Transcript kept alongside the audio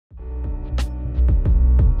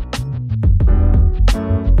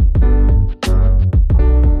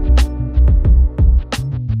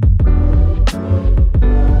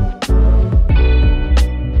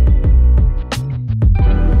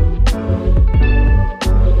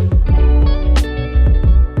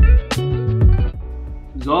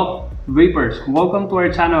Vapers, welcome to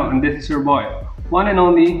our channel, and this is your boy, one and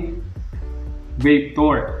only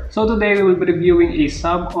Vapetor. So today we will be reviewing a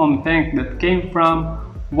Sub-Ohm Tank that came from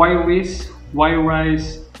Wirice,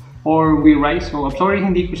 or Wirice. So I'm sorry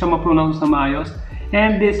hindi ko siya ma-pronounce na maayos.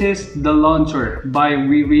 And this is the launcher by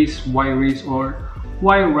Wirice, or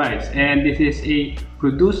Wirice, and this is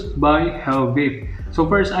produced by Vape. So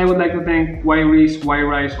first, I would like to thank Wirice,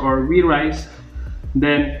 or Wirice,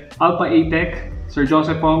 then Alpha Tech, Sir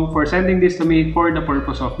Joseph Pong, for sending this to me for the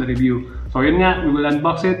purpose of the review. So yun nga, we will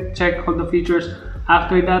unbox it, check all the features.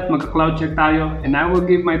 After that, magka-cloud check tayo, and I will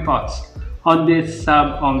give my thoughts on this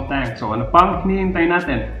Sub-Ohm Tank. So ano pang hinihintay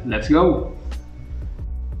natin? Let's go!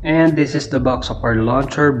 And this is the box of our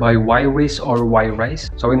launcher by Wirice or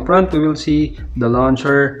Wirice. So in front, we will see the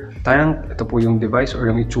launcher tank. Ito po yung device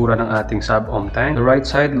or yung itsura ng ating Sub-Ohm Tank. The right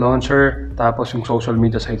side, launcher. Tapos yung social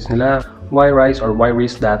media sites nila, Wirice or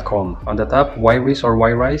Wirice.com. On the top, Wirice or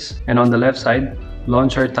Wirice. And on the left side,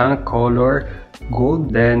 launcher tank, color, gold.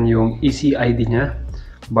 Then yung ECID niya,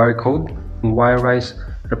 barcode, Wirice,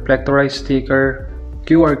 reflectorized sticker,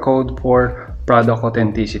 QR code for product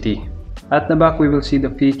authenticity. At the back, we will see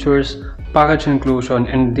the features, package inclusion,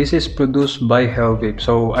 and this is produced by Vape.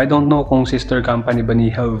 So I don't know kung sister company ba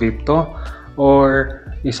ni Vape to or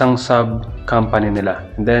isang sub company nila.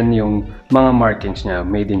 And then yung mga markings niya,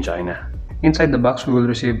 made in China. Inside the box, we will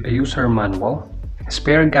receive a user manual,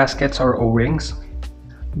 spare gaskets or O-rings,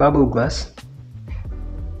 bubble glass,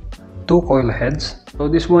 2 coil heads. So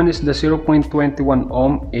this one is the 0.21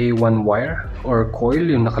 ohm A1 wire or coil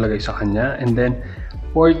yung nakalagay sa kanya, and then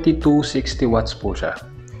 4260 watts po siya.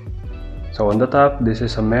 So on the top, this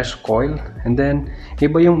is a mesh coil, and then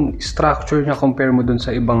iba yung structure niya compare mo dun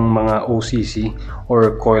sa ibang mga OCC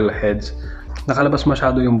or coil heads. Nakalabas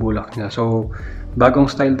masyado yung bulak niya. So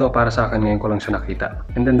bagong style to para sa akin, ngayon ko lang siya nakita.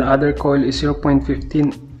 And then the other coil is 0.15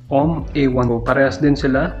 ohm A1. So parehas din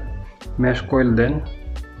sila, mesh coil din,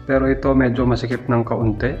 pero ito medyo masikip ng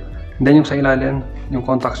kaunti. And then yung sa ilalim, yung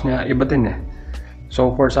contacts niya iba din eh.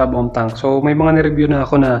 So for Sub-Ohm Tank, so may mga nireview na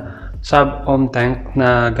ako na Sub-Ohm Tank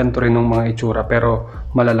na ganito rin ng mga itsura pero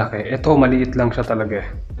malalaki. Ito maliit lang siya talaga.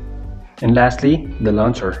 And lastly, the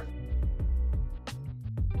launcher.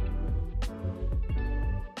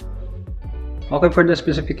 Okay, for the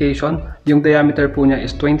specification, yung diameter po niya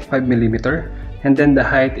is 25mm, and then the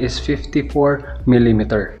height is 54mm.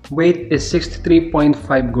 Weight is 63.5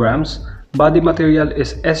 grams. Body material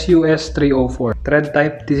is SUS 304. Thread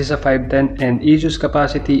type, this is a 510, and use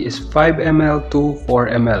capacity is 5 ml to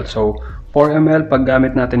 4 ml. So 4 ml pag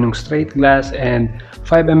gamit natin yung straight glass, and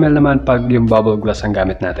 5 ml naman pag yung bubble glass ang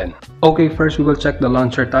gamit natin. Okay, first we will check the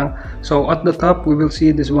launcher tank. So at the top, we will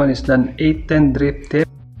see this one is an 810 drip tip.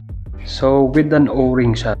 So with an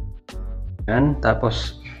O-ring siya. Yan,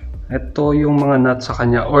 tapos ito yung mga nuts sa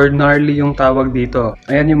kanya, or gnarly yung tawag dito.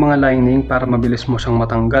 Ayan yung mga lining para mabilis mo siyang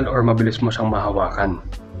matanggal or mabilis mo siyang mahawakan.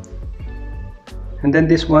 And then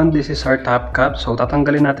this one, this is our top cap. So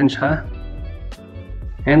tatanggalin natin siya.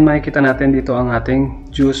 And makikita natin dito ang ating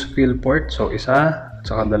juice fill port. So isa at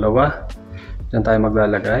saka dalawa. Diyan tayo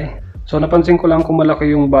maglalagay. So napansin ko lang kung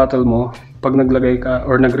malaki yung bottle mo, pag naglagay ka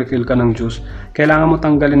or nag-refill ka ng juice, kailangan mo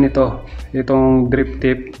tanggalin ito, itong drip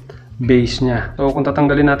tip base niya. So kung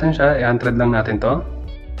tatanggalin natin siya, i-unthread lang natin to.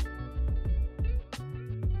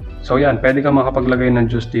 So yan, pwede ka makapaglagay ng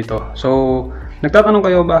juice dito. So nagtatanong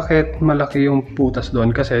kayo bakit malaki yung putas doon,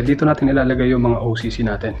 kasi dito natin ilalagay yung mga OCC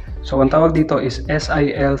natin. So ang tawag dito is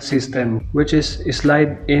SIL system, which is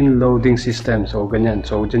slide in loading system. So ganyan.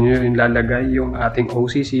 So dyan yung ilalagay yung ating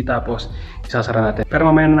OCC, tapos isasara natin. Pero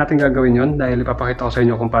mamaya na natin gagawin yon dahil ipapakita ko sa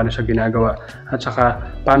inyo kung paano siya ginagawa at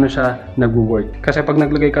saka paano siya nag-work. Kasi pag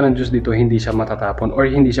naglagay ka ng juice dito, hindi siya matatapon or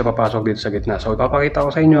hindi siya papasok dito sa gitna. So ipapakita ko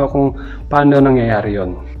sa inyo kung paano nangyayari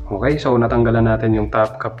yon. Okay, so natanggalan natin yung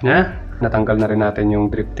top cap niya. Natanggal na rin natin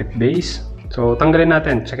yung drip tip base. So tanggalin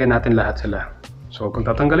natin, checkin natin lahat sila. So kung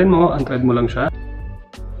tatanggalin mo, unthread mo lang siya.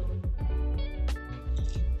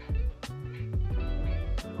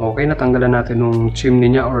 Okay, natanggalan natin yung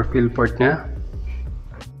chimney niya or fill port niya.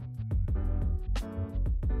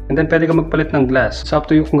 And then pwede ka magpalit ng glass. It's up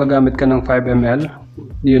to you kung gagamit ka ng 5 ml,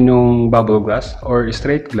 yun yung bubble glass, or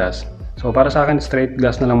straight glass. So para sa akin, straight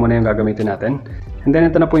glass na lang muna yung gagamitin natin. And then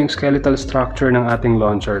ito na po yung skeletal structure ng ating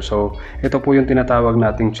launcher. So ito po yung tinatawag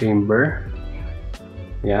nating chamber.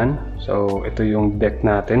 Yan. So ito yung deck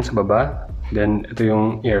natin sa baba. Then ito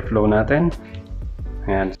yung airflow natin.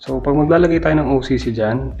 Ayan. So pag maglalagay tayo ng OCC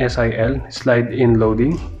dyan, SIL, slide in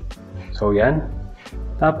loading. So yan.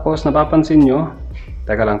 Tapos napapansin nyo,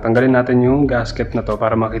 teka lang, tanggalin natin yung gasket na to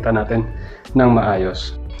para makita natin ng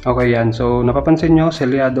maayos. Okay yan. So napapansin nyo,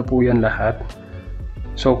 selyado po yan lahat.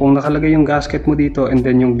 So kung nakalagay yung gasket mo dito and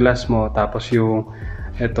then yung glass mo, tapos yung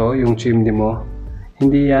yung chimney mo,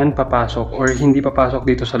 hindi yan papasok or hindi papasok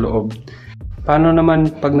dito sa loob. Paano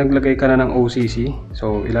naman pag naglagay ka na ng OCC?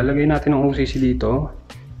 So ilalagay natin ang OCC dito,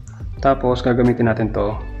 tapos gagamitin natin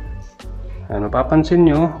to. Mapapansin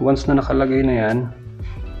nyo, once na nakalagay na yan,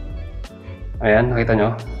 ayan, nakita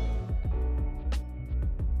nyo?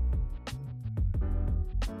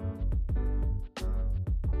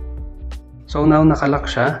 So now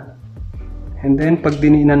nakalock siya, and then pag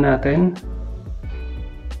diniinan natin,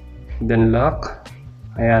 then lock,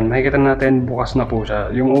 ayan, makikita natin bukas na po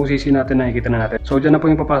siya. Yung OCC natin nakikita na natin. So dyan na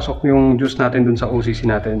po yung papasok yung juice natin dun sa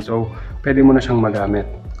OCC natin. So pwede mo na siyang magamit.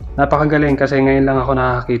 Napakagaling kasi ngayon lang ako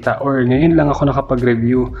nakakita or ngayon lang ako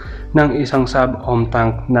nakapag-review ng isang sub-ohm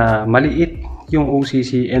tank na maliit yung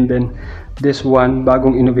OCC, and then this one,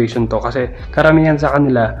 bagong innovation to kasi karamihan sa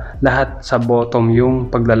kanila lahat sa bottom yung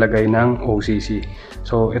paglalagay ng OCC.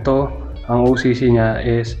 So ito, ang OCC niya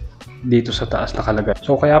is dito sa taas nakalagay.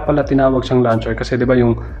 So kaya pala tinawag siyang launcher kasi 'di ba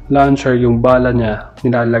yung launcher, yung bala niya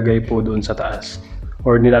nilalagay po doon sa taas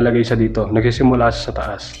or nilalagay siya dito, nagsisimula siya sa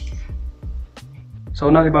taas. So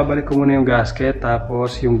now ibabalik ko muna yung gasket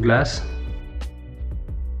tapos yung glass.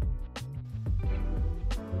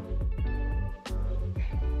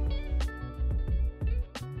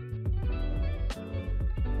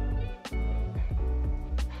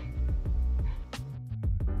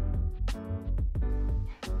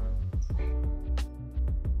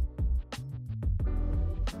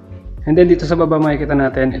 And then dito sa baba makikita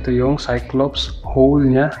natin, ito yung Cyclops hole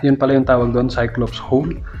niya. Yun pala yung tawag doon, Cyclops hole.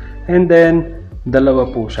 And then, dalawa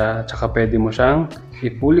po siya. Tsaka pwede mo siyang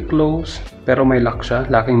i-fully close, pero may lock siya,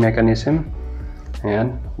 locking mechanism.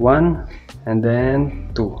 Ayan, 1 and then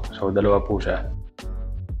 2. So, dalawa po siya.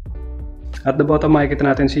 At the bottom makikita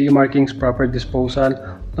natin CE markings, proper disposal,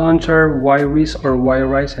 launcher, Wirice or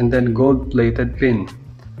Wirice, and then gold-plated pin.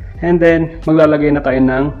 And then, maglalagay na tayo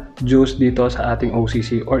ng juice dito sa ating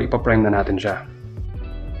OCC or ipaprime na natin siya.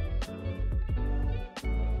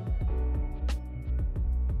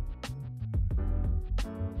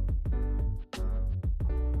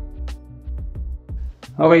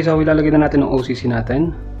 Okay, so ilalagay na natin ang OCC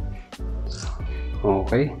natin.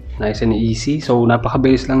 Okay, nice and easy. So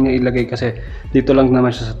napakabilis lang niya ilagay kasi dito lang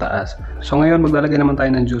naman siya sa taas. So ngayon maglalagay naman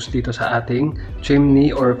tayo ng juice dito sa ating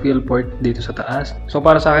chimney or fill port dito sa taas. So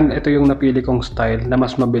para sa akin ito yung napili kong style na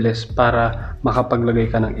mas mabilis para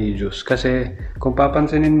makapaglagay ka ng e-juice. Kasi kung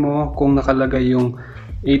papansinin mo, kung nakalagay yung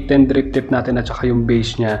 810 drip tip natin at saka yung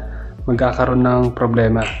base niya, magkakaroon ng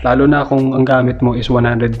problema. Lalo na kung ang gamit mo is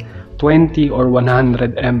 120 or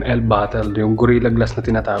 100 ml bottle, yung Gorilla Glass na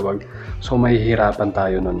tinatawag. So mahihirapan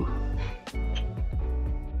tayo nun.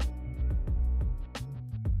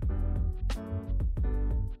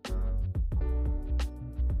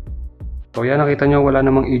 So yan, nakita nyo wala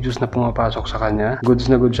namang e-juice na pumapasok sa kanya. Goods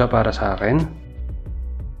na good siya para sa akin.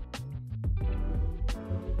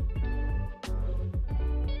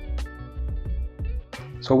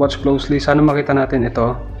 So watch closely, sana makita natin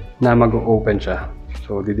ito na mag-open siya.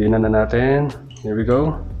 So didinan na natin, here we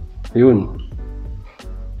go, ayun.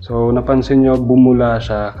 So napansin nyo bumula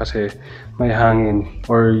siya kasi may hangin,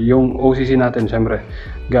 or yung OCC natin syempre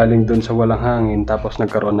galing dun sa walang hangin tapos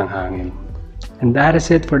nagkaroon ng hangin. And that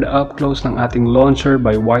is it for the up close ng ating launcher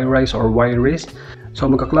by Wirice or Wirice. So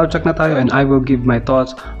magka-cloud check na tayo and I will give my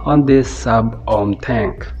thoughts on this sub-ohm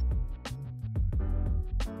tank.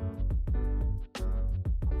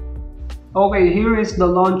 Okay, here is the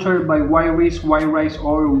launcher by Wirice, Wirice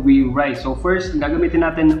or Wirice. So first, gagamitin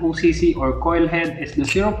natin ng OCC or coil head is the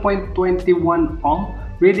 0.21 ohm.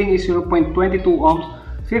 Reading is 0.22 ohms,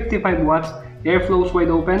 55 watts. Airflows wide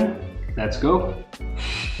open. Let's go.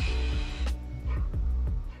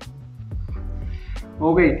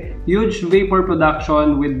 Okay, huge vapor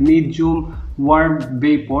production with medium warm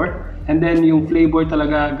vapor. And then yung flavor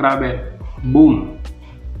talaga, grabe. Boom.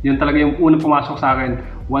 Yun talaga yung unang pumasok sa akin.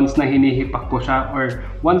 Once na hinihipak ko siya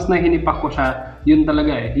yun talaga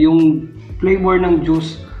eh. Yung flavor ng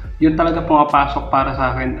juice, yun talaga pumapasok para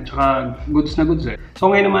sa akin. At saka goods na goods eh. So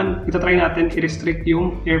ngayon naman, itatry natin i-restrict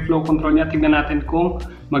yung airflow control niya. Tignan natin kung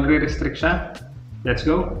magre-restrict siya. Let's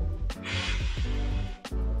go.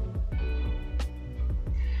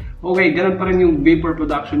 Okay, ganun pa rin yung vapor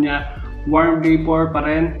production niya. Warm vapor pa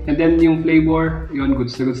rin. And then yung flavor, yun,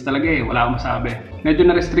 goods na goods talaga eh. Wala akong masabi. Medyo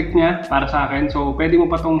na-restrict niya para sa akin. So, pwede mo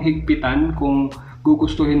pa tong higpitan kung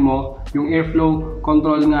gugustuhin mo. Yung airflow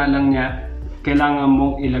control nga lang niya, kailangan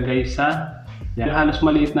mong ilagay sa yan. Halos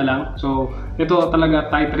maliit na lang. So, ito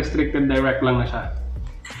talaga tight restricted, direct lang na siya.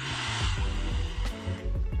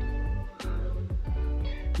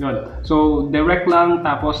 Yun. So, direct lang,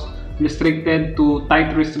 tapos restricted to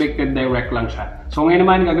tight restricted direct lang siya. So, ngayon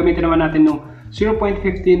naman, gagamitin naman natin yung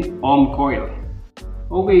 0.15 ohm coil.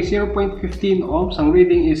 Okay, 0.15 ohms. Ang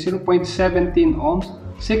reading is 0.17 ohms,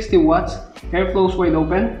 60 watts. Airflows wide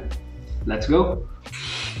open. Let's go.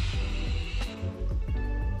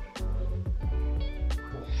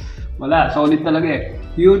 Wala, solid talaga eh.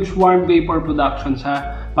 Huge warm vapor production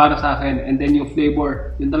para sa akin. And then yung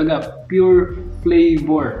flavor, yun talaga, pure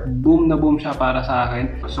flavor. Boom na boom siya para sa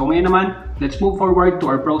akin. So ngayon naman, let's move forward to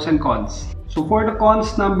our pros and cons. So for the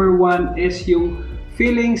cons, number 1 is yung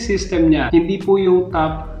filling system niya. Hindi po yung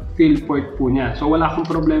top fill port po niya. So wala akong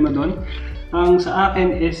problema doon. Ang sa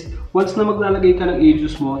akin is, once na maglalagay ka ng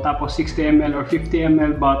e-juice mo, tapos 60 ml or 50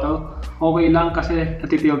 ml bottle, okay lang kasi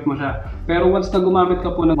natitilt mo siya. Pero once na gumamit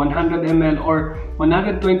ka po ng 100 ml or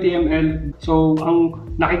 120 ml, so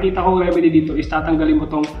ang nakikita kong remedy dito is tatanggalin mo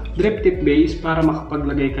tong drip tip base para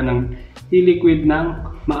makapaglagay ka ng e-liquid ng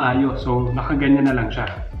maayos. So nakaganyan na lang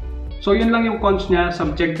siya. So yun lang yung cons niya,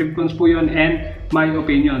 subjective cons po yun and my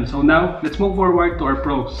opinion. So now, let's move forward to our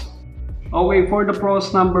pros. Okay, for the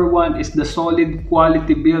pros, number 1 is the solid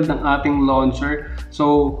quality build ng ating launcher.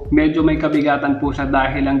 So, medyo may kabigatan po siya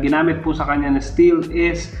dahil ang ginamit po sa kanya na steel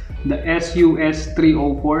is the SUS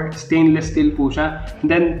 304. Stainless steel po siya. And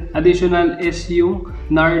then, additional is yung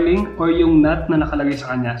knurling or yung nut na nakalagay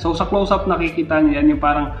sa kanya. So, sa close-up nakikita niyo yan, yung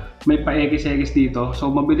parang may pa-ekis-ekis dito. So,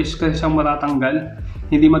 mabilis kasi siyang matatanggal.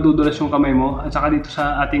 Hindi madudulas yung kamay mo. At saka dito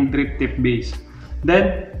sa ating drip tip base.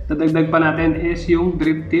 Then, dadagdag pa natin is yung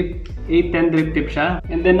drip tip. 810 drip tip siya.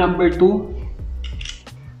 And then number 2,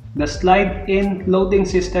 the slide-in loading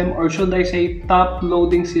system, or should I say top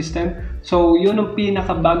loading system. So, yun ang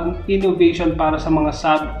pinakabagong innovation para sa mga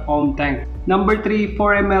sub-ohm tank. Number 3,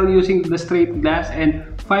 4 ml using the straight glass and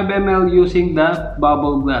 5 ml using the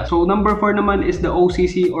bubble glass. So, number 4 naman is the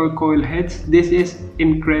OCC or coil heads. This is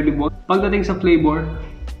incredible. Pagdating sa flavor,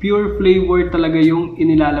 pure flavor talaga yung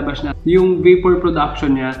inilalabas na. Yung vapor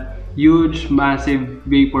production niya, huge, massive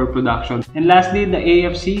vapor production. And lastly, the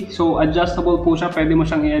AFC. So, adjustable po siya. Pwede mo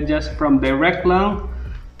siyang i-adjust from direct lang,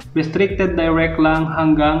 restricted direct lang,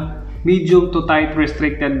 hanggang medium to tight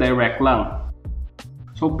restricted direct lang.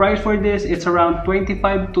 So, price for this, it's around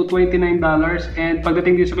 $25 to $29. And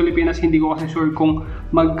pagdating dito sa Pilipinas, hindi ko kasi sure kung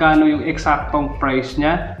magkano yung eksaktong price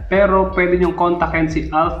niya. Pero, pwede niyong kontakin si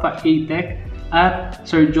Alpha A-Tech at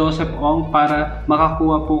Sir Joseph Ong para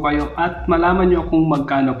makakuha po kayo at malaman nyo kung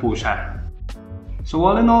magkano po siya. So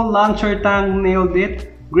all in all, launcher tank nailed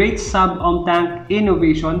it. Great sub-ohm tank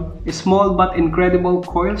innovation, small but incredible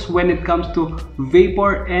coils when it comes to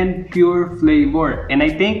vapor and pure flavor. And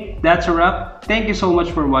I think that's a wrap. Thank you so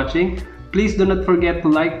much for watching. Please do not forget to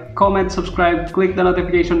like, comment, subscribe, click the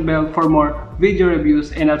notification bell for more video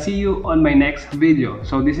reviews, and I'll see you on my next video.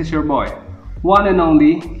 So this is your boy, one and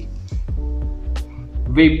only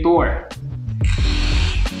Vapetor.